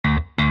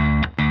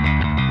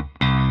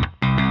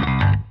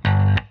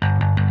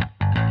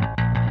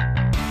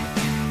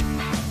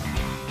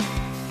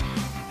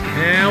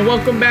And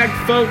welcome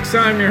back, folks.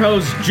 I'm your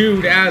host,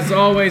 Jude, as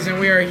always, and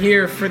we are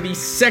here for the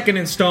second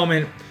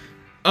installment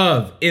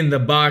of In the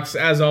Box.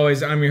 As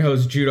always, I'm your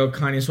host, Jude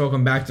O'Connor.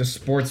 Welcome back to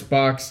Sports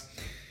Box.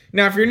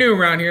 Now, if you're new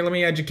around here, let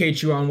me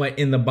educate you on what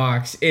In the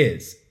Box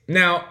is.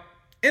 Now,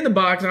 In the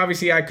Box,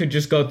 obviously, I could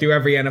just go through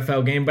every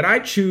NFL game, but I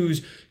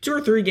choose 2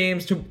 or 3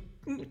 games to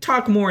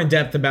talk more in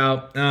depth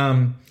about.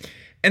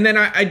 And then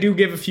I do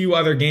give a few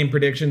other game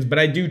predictions, but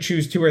I do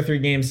choose 2 or 3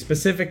 games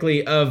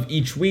specifically of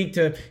each week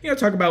to,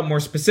 talk about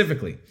more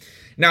specifically.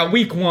 Now,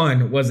 week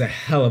 1 was a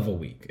hell of a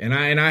week, and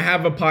I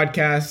have a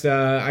podcast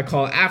I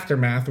call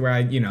Aftermath where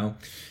I,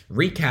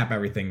 recap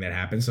everything that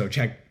happened. So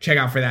check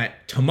out for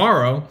that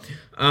tomorrow.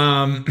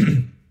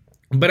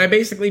 But I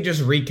basically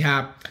just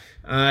recap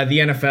the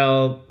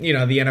NFL,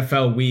 the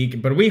NFL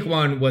week. But week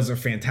 1 was a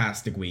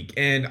fantastic week.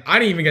 And I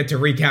didn't even get to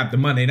recap the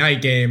Monday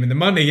night game. And the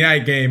Monday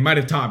night game might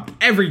have topped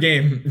every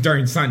game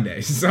during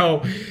Sunday.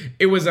 So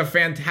it was a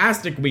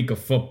fantastic week of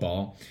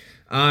football.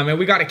 And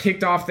we got it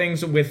kicked off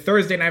things with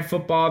Thursday Night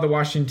Football. The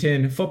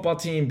Washington football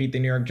team beat the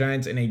New York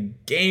Giants in a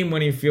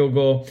game-winning field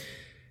goal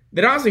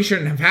that honestly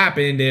shouldn't have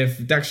happened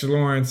if Dexter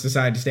Lawrence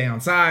decided to stay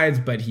on sides,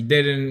 but he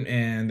didn't,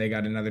 and they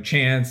got another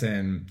chance,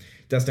 and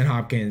Dustin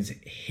Hopkins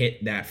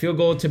hit that field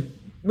goal to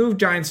move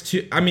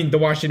the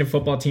Washington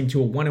football team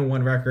to a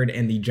 1-1 record,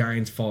 and the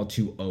Giants fall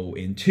to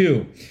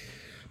 0-2.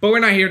 But we're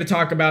not here to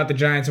talk about the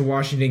Giants and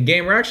Washington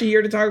game. We're actually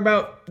here to talk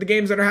about the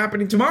games that are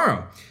happening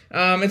tomorrow.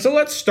 And so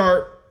let's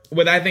start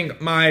with, I think,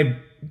 my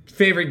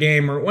favorite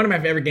game, or one of my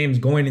favorite games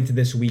going into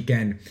this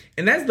weekend,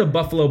 and that's the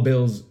Buffalo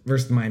Bills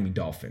versus the Miami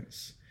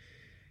Dolphins.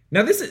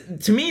 Now, this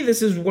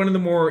is one of the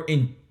more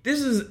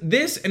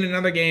this and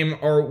another game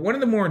are one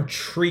of the more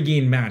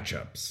intriguing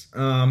matchups,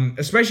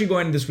 especially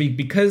going into this week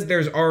because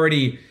there's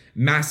already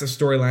massive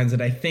storylines that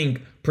I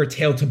think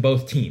pertain to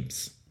both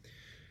teams.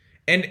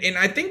 And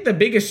I think the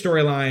biggest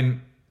storyline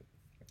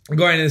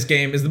going into this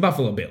game is the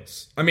Buffalo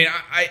Bills. I mean,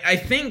 I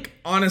think,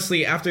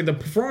 honestly, after the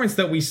performance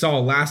that we saw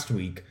last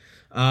week,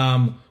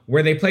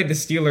 where they played the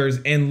Steelers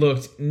and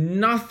looked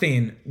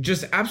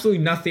just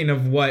absolutely nothing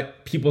of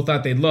what people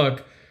thought they'd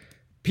look,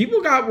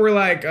 people were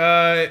like,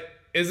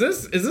 is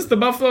this the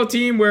Buffalo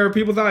team where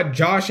people thought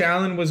Josh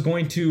Allen was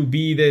going to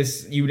be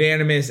this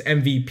unanimous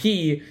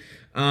MVP,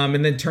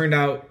 and then turned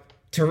out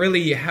to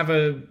really have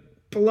a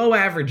below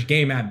average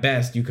game at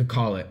best, you could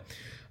call it.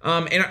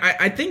 And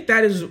I think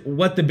that is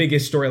what the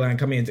biggest storyline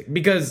coming into,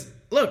 because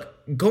look,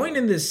 going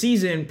into this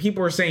season,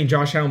 people were saying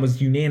Josh Allen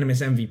was unanimous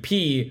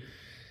MVP.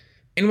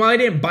 And while I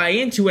didn't buy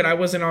into it, I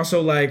wasn't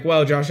also like,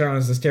 well, Josh Allen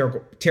is this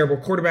terrible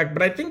quarterback.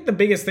 But I think the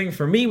biggest thing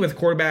for me with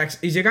quarterbacks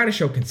is you got to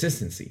show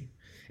consistency.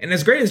 And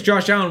as great as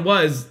Josh Allen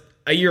was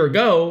a year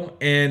ago,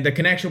 and the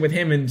connection with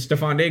him and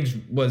Stephon Diggs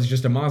was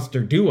just a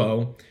monster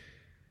duo,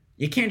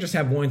 you can't just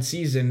have one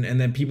season and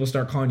then people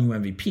start calling you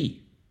MVP.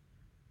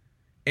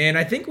 And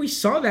I think we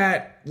saw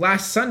that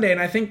last Sunday,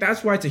 and I think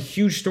that's why it's a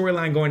huge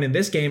storyline going in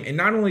this game. And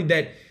not only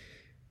that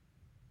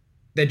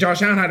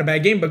Josh Allen had a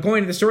bad game, but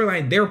going to the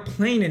storyline, they're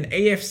playing an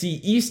AFC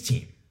East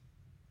team,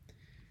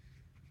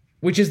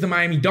 which is the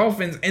Miami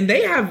Dolphins, and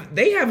they have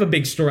a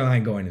big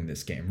storyline going in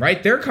this game,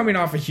 right? They're coming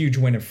off a huge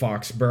win at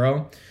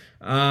Foxborough,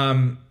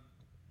 and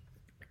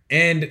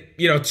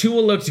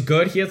Tua looked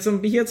good. He had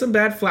some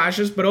bad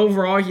flashes, but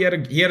overall he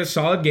had a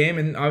solid game,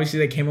 and obviously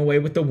they came away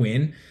with the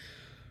win.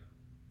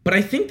 But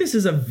I think this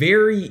is a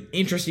very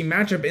interesting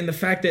matchup in the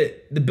fact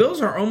that the Bills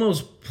are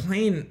almost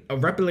playing a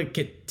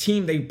replicate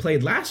team they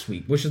played last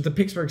week, which is the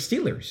Pittsburgh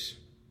Steelers.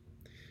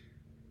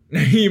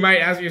 Now, you might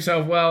ask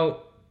yourself,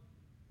 well,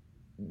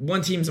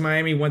 one team's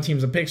Miami, one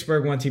team's in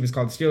Pittsburgh, one team is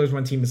called the Steelers,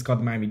 one team is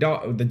called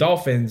the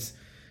Dolphins.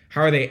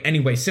 How are they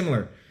anyway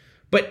similar?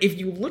 But if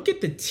you look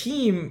at the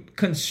team,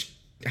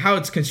 how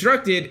it's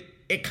constructed,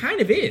 it kind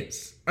of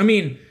is. I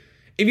mean,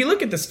 if you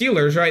look at the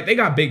Steelers, right, they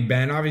got Big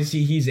Ben.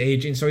 Obviously, he's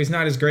aging, so he's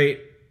not as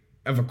great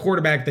of a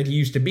quarterback that he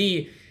used to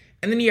be.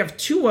 And then you have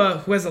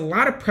Tua, who has a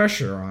lot of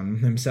pressure on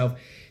himself.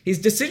 His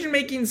decision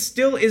making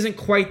still isn't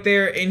quite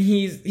there, and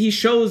he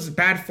shows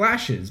bad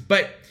flashes,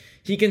 but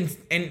he can,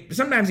 and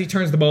sometimes he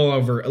turns the ball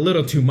over a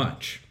little too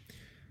much.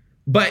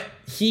 But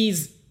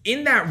he's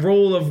in that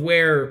role of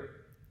where,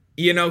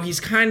 he's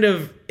kind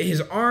of,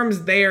 his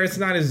arm's there, it's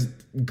not as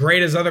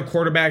great as other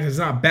quarterbacks, it's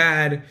not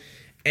bad,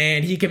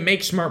 and he can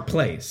make smart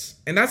plays.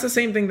 And that's the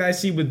same thing that I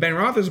see with Ben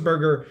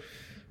Roethlisberger.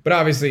 But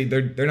obviously,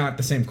 they're not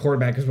the same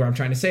quarterback is what I'm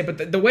trying to say.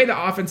 But the way the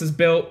offense is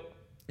built,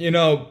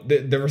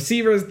 the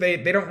receivers, they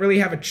don't really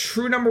have a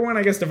true number one.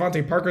 I guess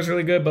Devontae Parker's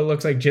really good, but it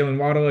looks like Jalen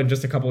Waddle in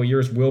just a couple of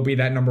years will be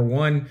that number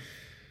one.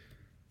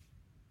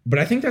 But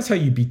I think that's how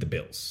you beat the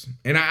Bills.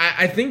 And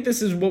I think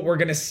this is what we're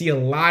going to see a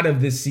lot of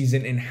this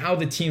season and how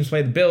the teams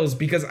play the Bills,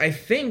 because I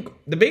think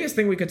the biggest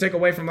thing we could take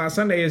away from last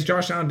Sunday is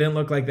Josh Allen didn't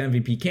look like the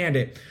MVP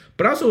candidate,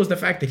 but also was the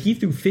fact that he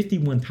threw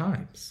 51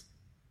 times.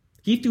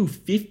 He threw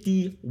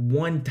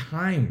 51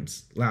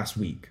 times last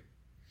week.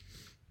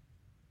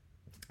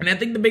 And I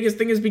think the biggest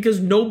thing is because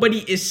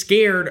nobody is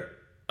scared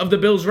of the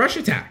Bills' rush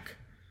attack.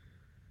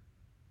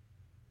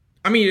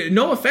 I mean,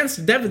 no offense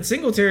to Devin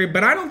Singletary,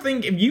 but I don't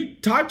think if you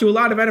talk to a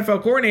lot of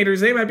NFL coordinators,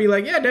 they might be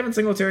like, yeah, Devin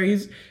Singletary,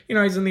 he's in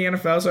the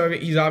NFL, so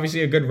he's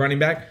obviously a good running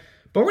back,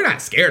 but we're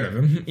not scared of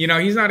him.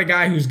 He's not a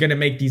guy who's going to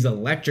make these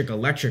electric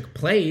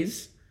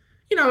plays.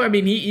 I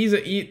mean, he's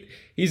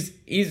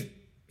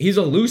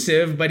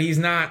elusive, but he's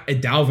not a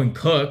Dalvin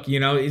Cook.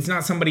 It's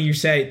not somebody you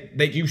say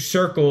that you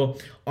circle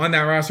on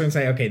that roster and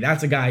say, okay,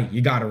 that's a guy you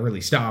got to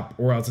really stop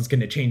or else it's going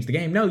to change the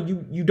game. No,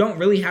 you don't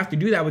really have to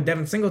do that with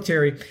Devin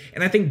Singletary.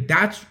 And I think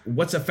that's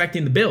what's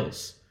affecting the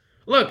Bills.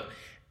 Look,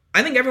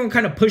 I think everyone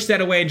kind of pushed that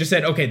away and just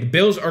said, okay, the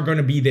Bills are going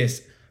to be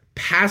this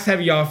pass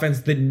heavy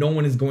offense that no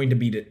one is going to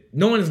be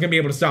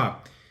able to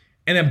stop.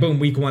 And then boom,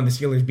 week 1, the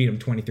Steelers beat them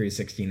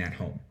 23-16 at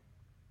home.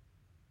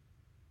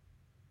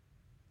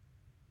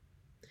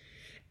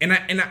 And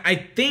I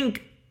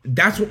think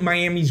that's what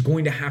Miami's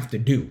going to have to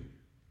do.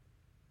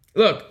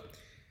 Look,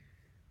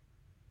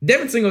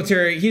 Devin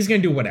Singletary, he's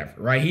going to do whatever,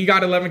 right? He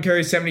got 11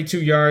 carries,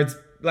 72 yards,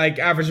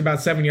 averaged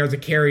about 7 yards a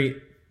carry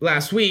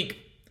last week.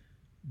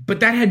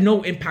 But that had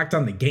no impact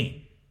on the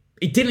game.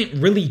 It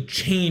didn't really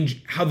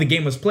change how the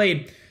game was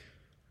played.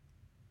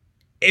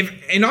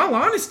 If, in all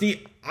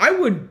honesty, I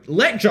would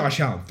let Josh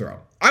Allen throw.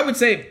 I would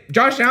say,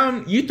 Josh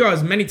Allen, you throw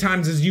as many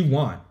times as you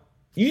want.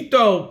 You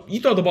throw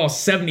the ball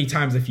 70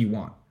 times if you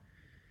want.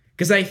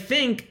 Because I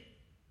think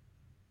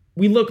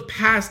we look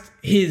past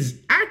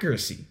his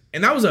accuracy.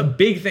 And that was a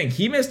big thing.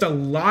 He missed a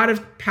lot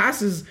of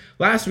passes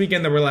last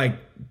weekend that were like,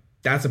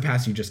 that's a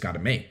pass you just got to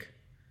make.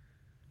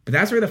 But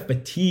that's where the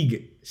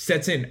fatigue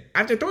sets in.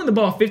 After throwing the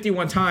ball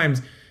 51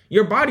 times,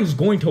 your body's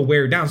going to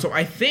wear down. So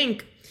I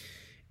think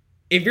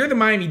if you're the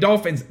Miami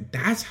Dolphins,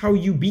 that's how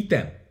you beat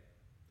them.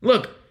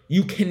 Look,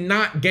 you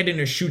cannot get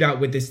in a shootout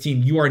with this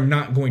team. You are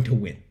not going to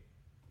win.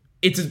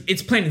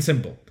 It's plain and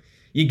simple.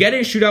 You get in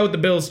a shootout with the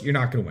Bills, you're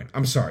not going to win.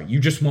 I'm sorry. You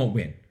just won't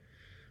win.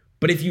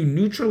 But if you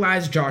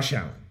neutralize Josh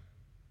Allen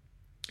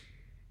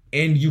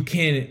and you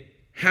can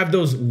have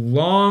those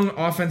long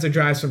offensive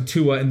drives from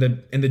Tua in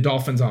the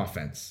Dolphins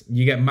offense,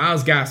 you get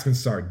Myles Gaskin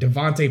start,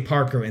 Devontae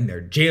Parker in there,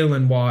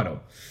 Jalen Waddle,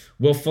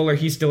 Will Fuller,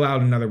 he's still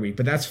out another week,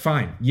 but that's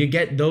fine. You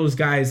get those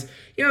guys,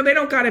 they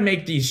don't got to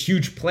make these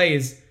huge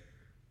plays,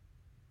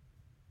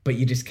 but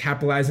you just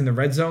capitalize in the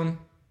red zone.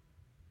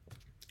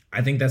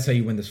 I think that's how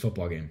you win this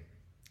football game.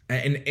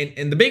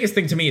 And the biggest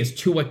thing to me is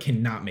Tua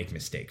cannot make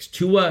mistakes.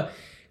 Tua,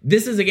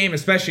 this is a game,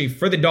 especially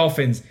for the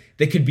Dolphins,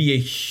 that could be a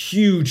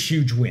huge,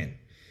 huge win.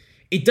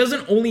 It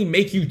doesn't only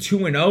make you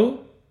 2-0,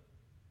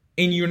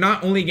 and you're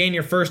not only getting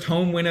your first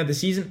home win of the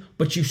season,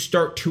 but you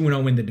start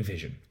 2-0 in the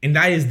division. And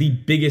that is the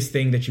biggest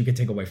thing that you can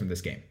take away from this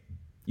game.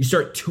 You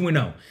start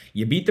 2-0.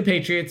 You beat the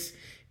Patriots,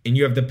 and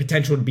you have the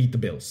potential to beat the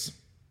Bills.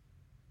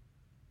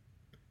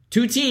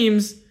 Two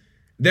teams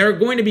that are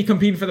going to be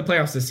competing for the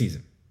playoffs this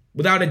season,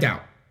 without a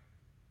doubt,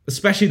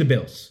 especially the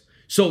Bills.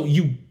 So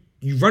you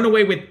run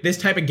away with this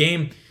type of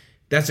game,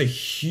 that's a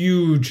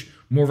huge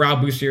morale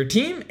boost for your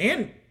team,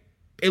 and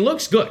it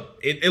looks good.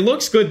 It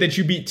looks good that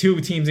you beat two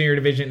teams in your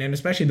division, and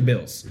especially the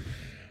Bills.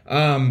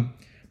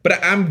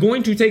 But I'm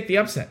going to take the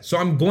upset, so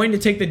I'm going to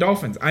take the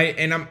Dolphins.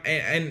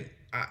 It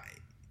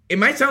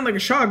might sound like a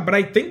shock, but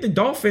I think the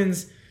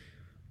Dolphins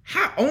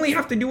only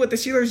have to do what the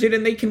Steelers did,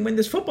 and they can win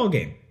this football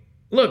game.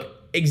 Look,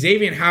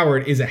 Xavier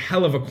Howard is a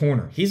hell of a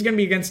corner. He's going to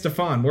be against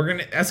Stephon.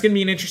 That's going to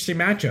be an interesting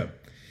matchup.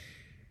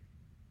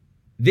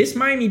 This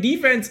Miami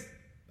defense,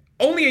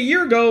 only a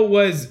year ago,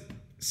 was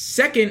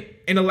second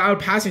in allowed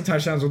passing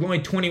touchdowns with only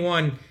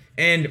 21,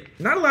 and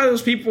not a lot of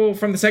those people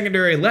from the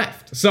secondary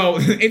left. So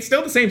it's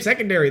still the same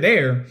secondary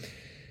there.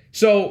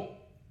 So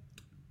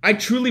I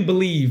truly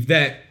believe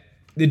that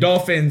the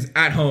Dolphins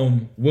at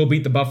home will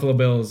beat the Buffalo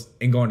Bills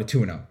and go into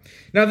 2-0.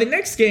 Now, the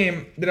next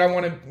game that I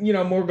want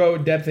to, more go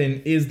depth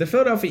in is the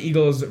Philadelphia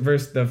Eagles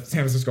versus the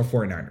San Francisco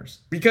 49ers.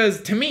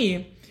 Because to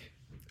me,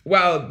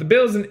 while the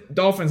Bills and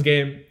Dolphins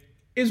game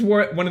is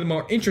one of the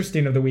more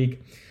interesting of the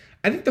week,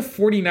 I think the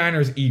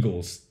 49ers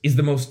Eagles is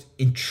the most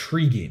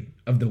intriguing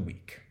of the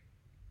week.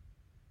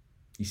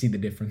 You see the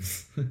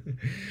difference?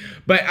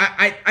 But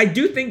I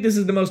do think this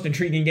is the most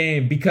intriguing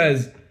game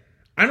because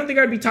I don't think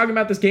I'd be talking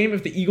about this game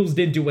if the Eagles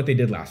did do what they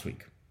did last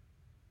week.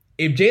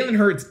 If Jalen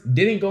Hurts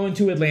didn't go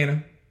into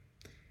Atlanta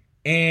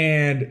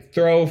and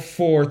throw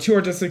for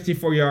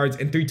 264 yards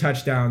and 3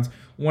 touchdowns,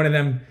 one of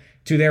them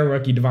to their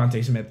rookie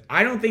Devontae Smith,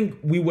 I don't think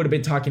we would have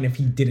been talking if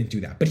he didn't do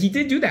that. But he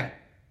did do that.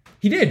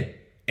 He did.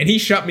 And he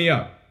shut me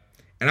up.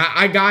 And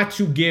I got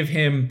to give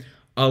him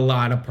a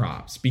lot of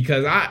props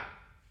because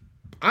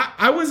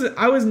I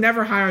was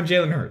never high on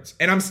Jalen Hurts.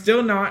 And I'm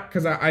still not,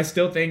 because I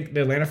still think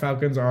the Atlanta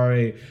Falcons are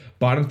a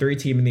bottom 3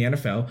 team in the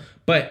NFL.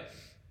 But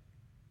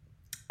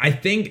I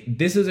think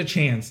this is a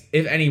chance,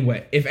 if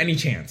any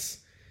chance,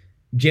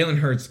 Jalen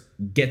Hurts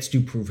gets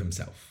to prove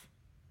himself.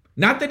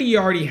 Not that he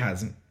already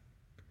hasn't.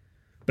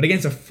 But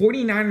against a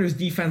 49ers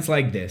defense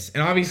like this,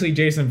 and obviously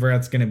Jason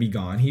Verrett's going to be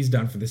gone. He's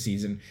done for the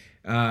season.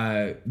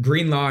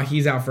 Greenlaw,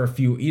 he's out for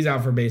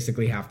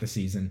basically half the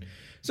season.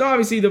 So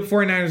obviously the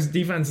 49ers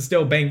defense is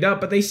still banged up,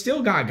 but they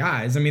still got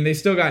guys. I mean, they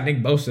still got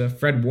Nick Bosa,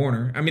 Fred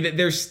Warner. I mean,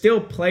 there's still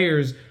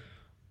players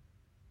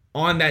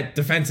on that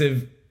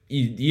defensive,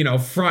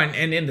 front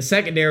and in the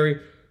secondary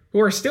who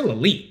are still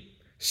elite.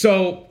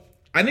 So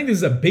I think this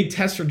is a big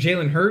test for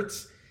Jalen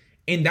Hurts,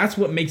 and that's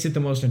what makes it the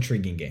most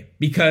intriguing game.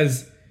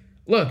 Because,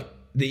 look,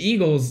 the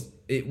Eagles,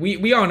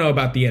 we all know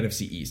about the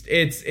NFC East.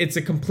 It's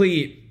a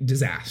complete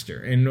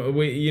disaster, and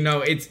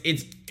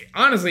it's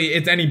honestly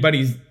it's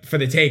anybody's for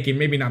the taking.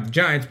 Maybe not the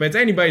Giants, but it's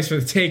anybody's for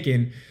the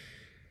taking.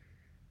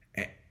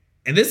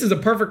 And this is a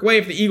perfect way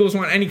if the Eagles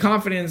want any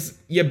confidence.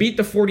 You beat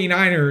the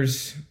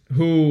 49ers,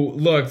 who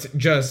looked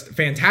just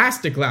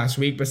fantastic last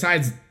week,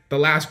 besides the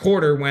last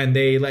quarter when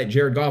they let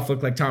Jared Goff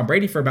look like Tom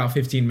Brady for about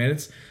 15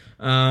 minutes.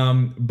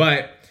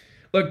 But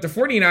look, the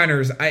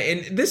 49ers,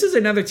 and this is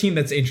another team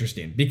that's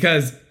interesting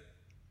because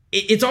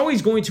it's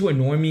always going to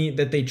annoy me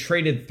that they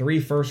traded 3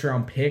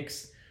 first-round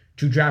picks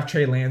to draft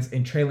Trey Lance,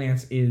 and Trey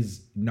Lance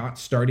is not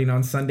starting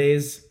on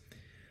Sundays.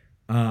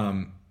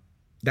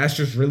 That's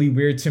just really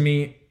weird to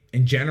me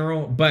in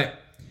general, but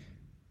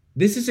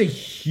this is a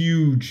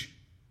huge,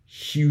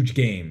 huge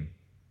game.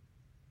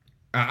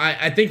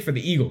 I think for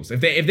the Eagles,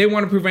 if they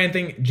want to prove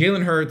anything,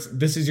 Jalen Hurts,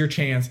 this is your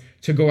chance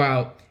to go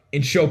out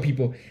and show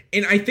people.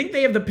 And I think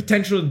they have the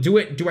potential to do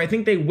it. Do I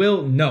think they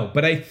will? No.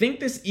 But I think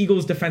this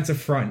Eagles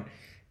defensive front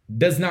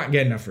does not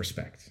get enough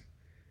respect.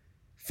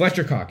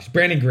 Fletcher Cox,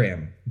 Brandon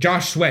Graham,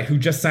 Josh Sweat, who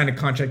just signed a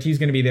contract. He's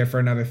going to be there for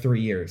another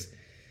 3 years.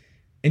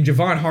 And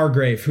Javon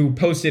Hargrave, who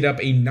posted up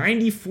a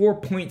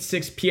 94.6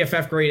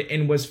 PFF grade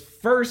and was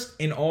first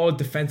in all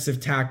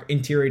defensive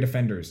interior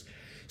defenders.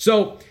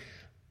 So,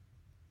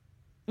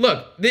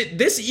 look,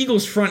 this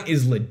Eagles front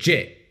is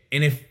legit.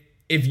 And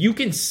if you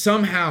can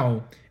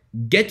somehow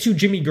get to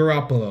Jimmy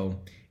Garoppolo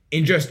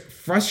and just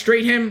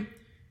frustrate him,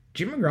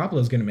 Jimmy Garoppolo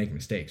is going to make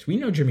mistakes. We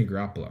know Jimmy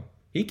Garoppolo.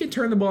 He can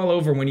turn the ball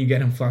over when you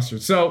get him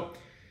flustered. So,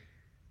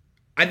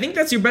 I think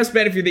that's your best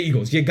bet if you're the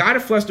Eagles. You got to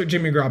fluster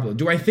Jimmy Garoppolo.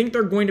 Do I think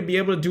they're going to be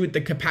able to do it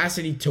the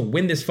capacity to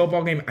win this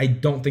football game? I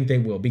don't think they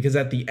will, because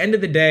at the end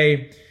of the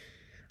day,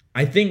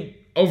 I think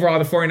overall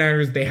the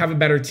 49ers, they have a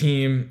better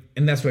team,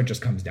 and that's what it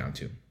just comes down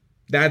to.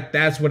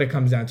 That's what it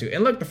comes down to.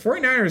 And look, the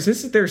 49ers,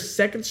 this is their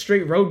second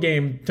straight road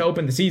game to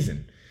open the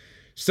season.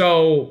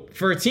 So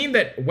for a team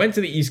that went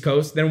to the East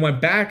Coast, then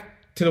went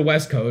back to the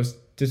West Coast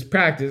to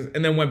practice,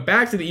 and then went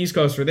back to the East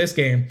Coast for this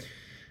game,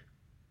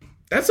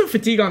 that's some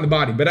fatigue on the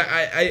body. But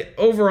I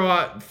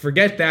overall,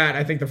 forget that.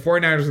 I think the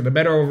 49ers are the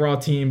better overall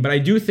team, but I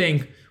do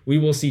think we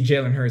will see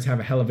Jalen Hurts have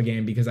a hell of a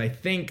game, because I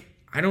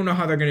don't know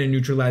how they're going to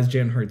neutralize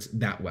Jalen Hurts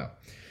that well.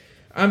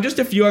 Just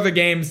a few other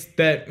games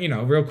that,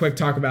 real quick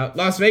talk about.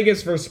 Las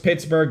Vegas versus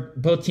Pittsburgh.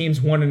 Both teams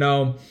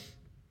 1-0.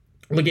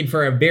 Looking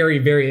for a very,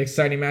 very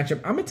exciting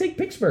matchup. I'm going to take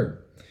Pittsburgh.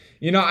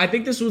 I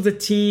think this was a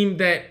team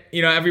that,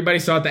 everybody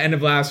saw at the end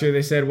of last year.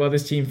 They said, well,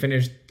 this team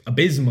finished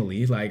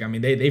abysmally.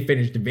 They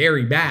finished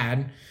very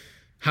bad.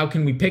 How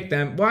can we pick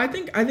them? Well, I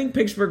think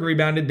Pittsburgh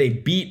rebounded. They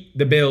beat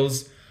the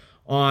Bills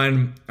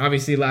on,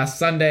 obviously, last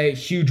Sunday.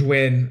 Huge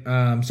win.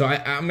 So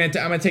I'm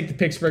gonna take the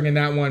Pittsburgh in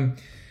that one.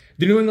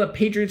 The New England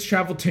Patriots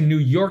travel to New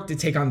York to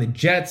take on the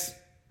Jets.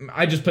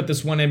 I just put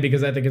this one in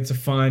because I think it's a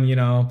fun,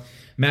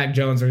 Mac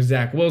Jones or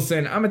Zach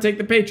Wilson. I'm gonna take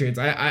the Patriots.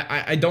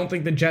 I don't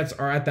think the Jets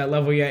are at that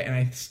level yet, and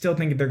I still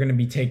think they're gonna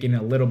be taking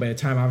a little bit of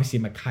time. Obviously,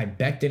 Mekhi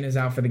Becton is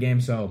out for the game,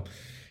 so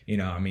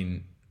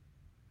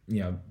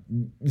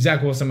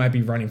Zach Wilson might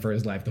be running for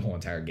his life the whole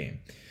entire game.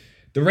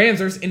 The Rams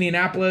versus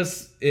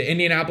Indianapolis.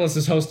 Indianapolis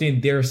is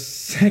hosting their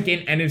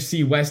second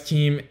NFC West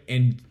team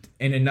in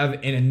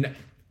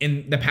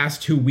the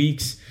past 2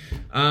 weeks.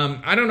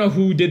 I don't know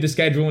who did the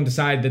schedule and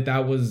decided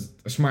that was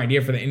a smart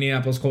idea for the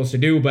Indianapolis Colts to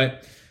do,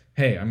 but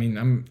hey, I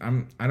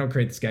don't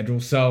create the schedule,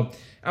 so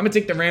I'm gonna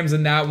take the Rams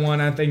in that one.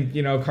 I think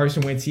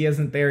Carson Wentz, he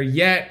isn't there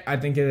yet. I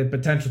think it has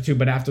potential to,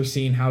 but after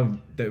seeing how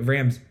the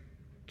Rams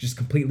just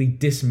completely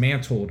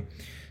dismantled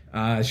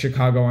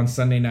Chicago on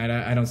Sunday night,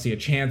 I don't see a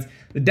chance.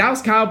 The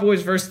Dallas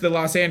Cowboys versus the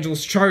Los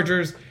Angeles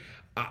Chargers.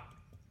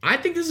 I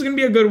think this is going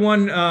to be a good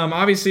one.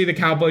 Obviously, the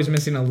Cowboys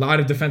missing a lot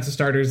of defensive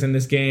starters in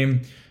this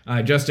game.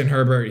 Justin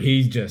Herbert,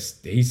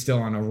 he's still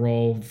on a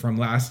roll from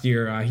last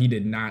year. He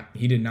did not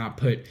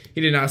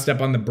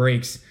step on the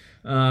brakes.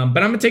 But I'm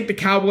gonna take the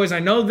Cowboys. I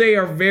know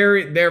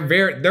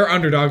they're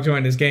underdogs to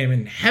win this game,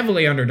 and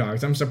heavily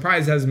underdogs. I'm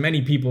surprised as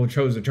many people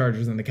chose the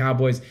Chargers than the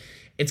Cowboys.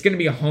 It's going to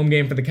be a home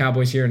game for the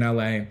Cowboys here in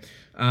LA.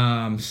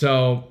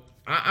 So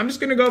I'm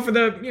just going to go for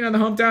the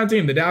hometown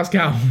team, the Dallas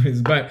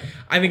Cowboys. But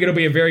I think it'll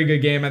be a very good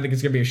game. I think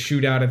it's going to be a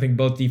shootout. I think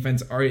both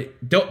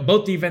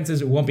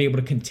defenses won't be able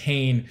to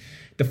contain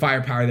the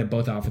firepower that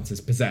both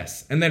offenses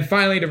possess. And then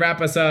finally, to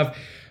wrap us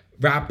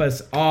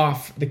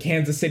off, the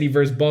Kansas City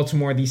versus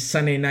Baltimore, the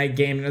Sunday night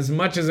game. And as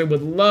much as I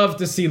would love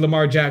to see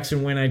Lamar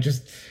Jackson win,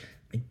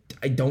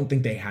 I don't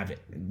think they have it.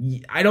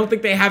 I don't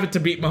think they have it to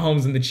beat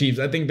Mahomes and the Chiefs.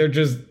 I think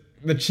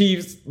the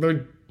Chiefs,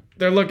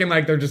 they're looking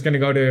like they're just going to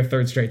go to their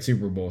third straight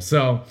Super Bowl.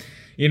 So,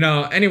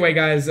 anyway,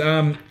 guys,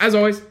 as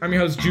always, I'm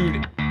your host,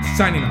 Jude,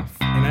 signing off.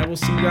 And I will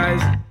see you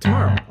guys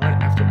tomorrow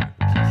on Aftermath.